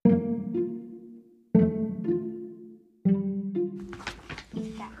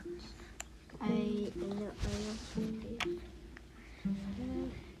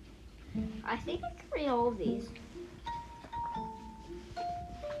these.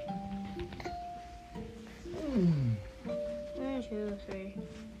 1, 2, 3,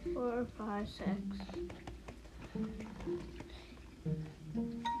 4, 5, 6.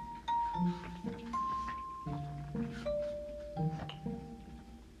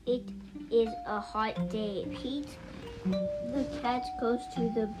 It is a hot day. Pete, the cat, goes to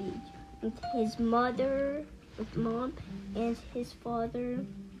the beach with his mother, with mom, and his father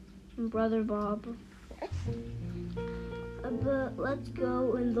and brother Bob. But let's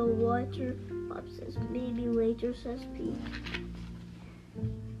go in the water, Bob says. Maybe later, says Pete.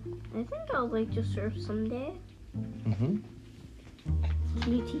 I think I'd like to surf someday. Mm-hmm.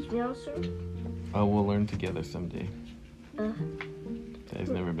 Can you teach me how to surf? Oh, we'll learn together someday. Dad's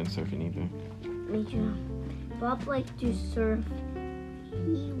never been surfing either. Me too. Bob likes to surf.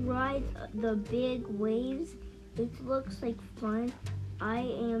 He rides the big waves. It looks like fun.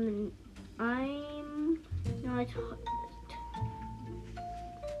 I'm not hot.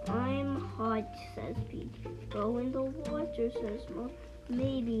 I'm hot, says Pete. Go in the water, says Mom.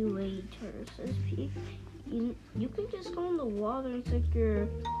 Maybe later, says Pete. You can just go in the water and stick your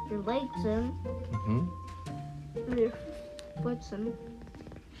legs in. Mm-hmm. Your foots in.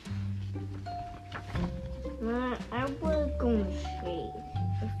 I would go in the shade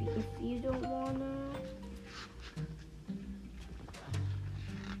if you don't wanna.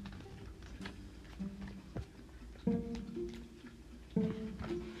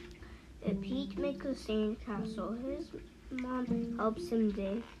 Pete makes a sand castle. His mom helps him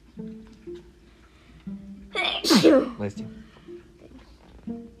dig. Bless you.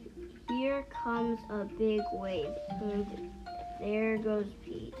 Here comes a big wave, and there goes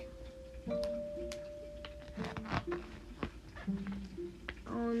Pete.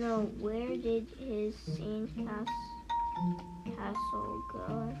 Oh no, where did his sand castle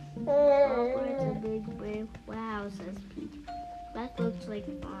go? Oh, where's a big wave? Wow, says Pete. That looks like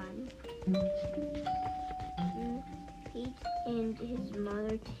fun. Pete and his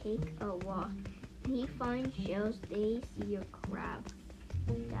mother take a walk. He finds shells. They see a crab.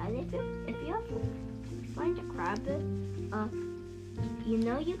 Dad, if you find a crab, you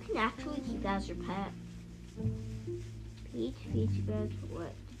know you can actually keep that as your pet. Pete's feet get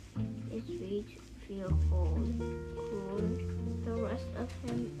wet. His feet feel cool. The rest of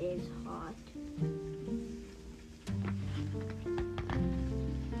him is hot.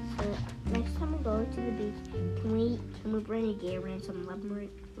 So next time we go to the beach, can we bring a Gatorade and some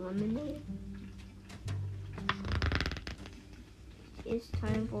lemonade? It's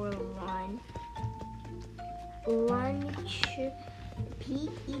time for lunch.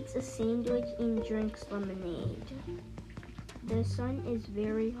 Pete eats a sandwich and drinks lemonade. The sun is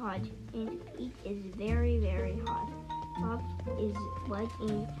very hot and Pete is very, very hot. Bob is wet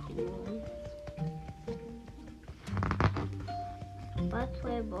and cool. Let's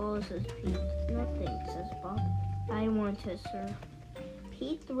play ball, says Pete. Nothing, says Bob. I want to surf.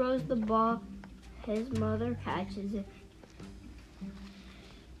 Pete throws the ball. His mother catches it.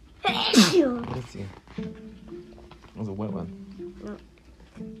 Let's see. That was a wet one. No.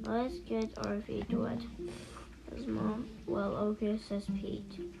 Let's get our feet wet. Says Mom. Well, okay, says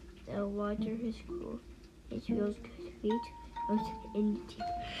Pete. The water is cool. It feels good. Pete goes in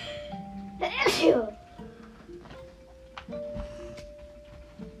the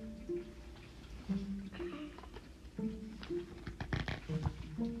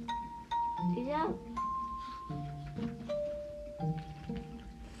See that?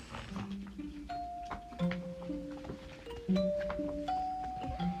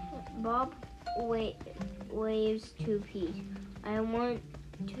 Bob waves to Pete. I want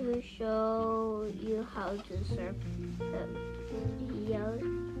to show you how to surf. He yells.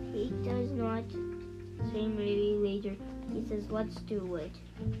 Pete does not say maybe later. He says, let's do it.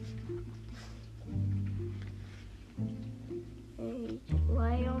 Pete,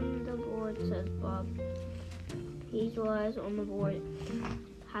 lie on the board, says Bob. Pete lies on the board.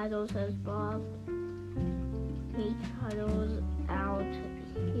 Paddle, says Bob. Pete paddles out.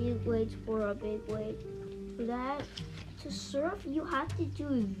 He waits for a big wave. To surf, you have to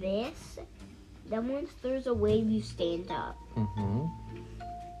do this. Then once there's a wave, you stand up. Mm-hmm.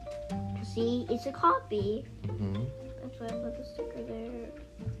 See, it's a copy. Mm-hmm. That's why I put the sticker there.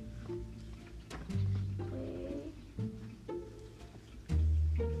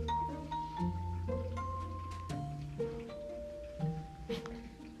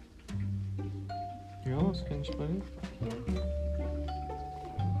 You're almost finished, buddy. Yeah.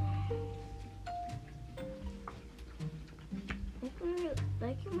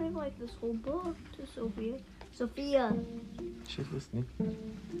 I can read like this whole book to Sophia. Sophia. She's listening.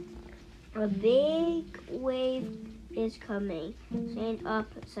 A big wave is coming. Stand up,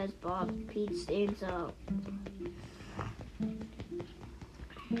 says Bob. Pete stands up.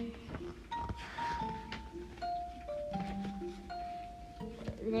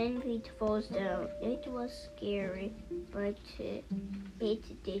 Then Pete falls down. It was scary, but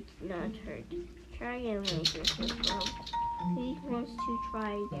it did not hurt. Try again later, says Bob. Pete wants to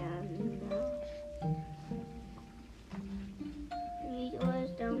try again now. Pete was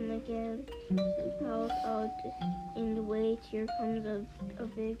down again. He held out and wait. Here comes a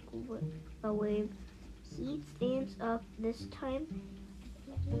big wave. Pete stands up this time.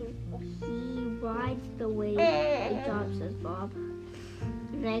 He rides the wave. Good job, says Bob.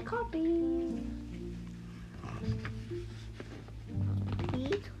 And I copy.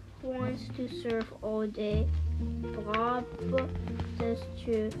 Pete wants to surf all day. Bob does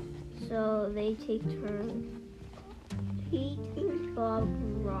too, so they take turns. Pete and Bob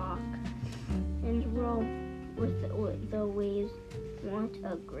rock and roll with the waves. Want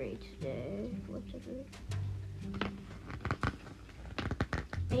a great day. What's a great?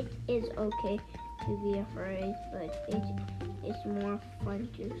 It is okay to be afraid, but it's more fun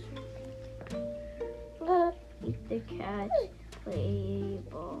to surf. Eat the cat, play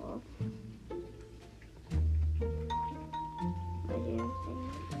ball. I didn't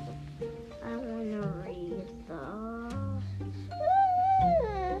think. I wanna read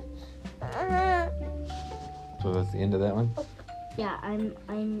So that's the end of that one? Yeah, I'm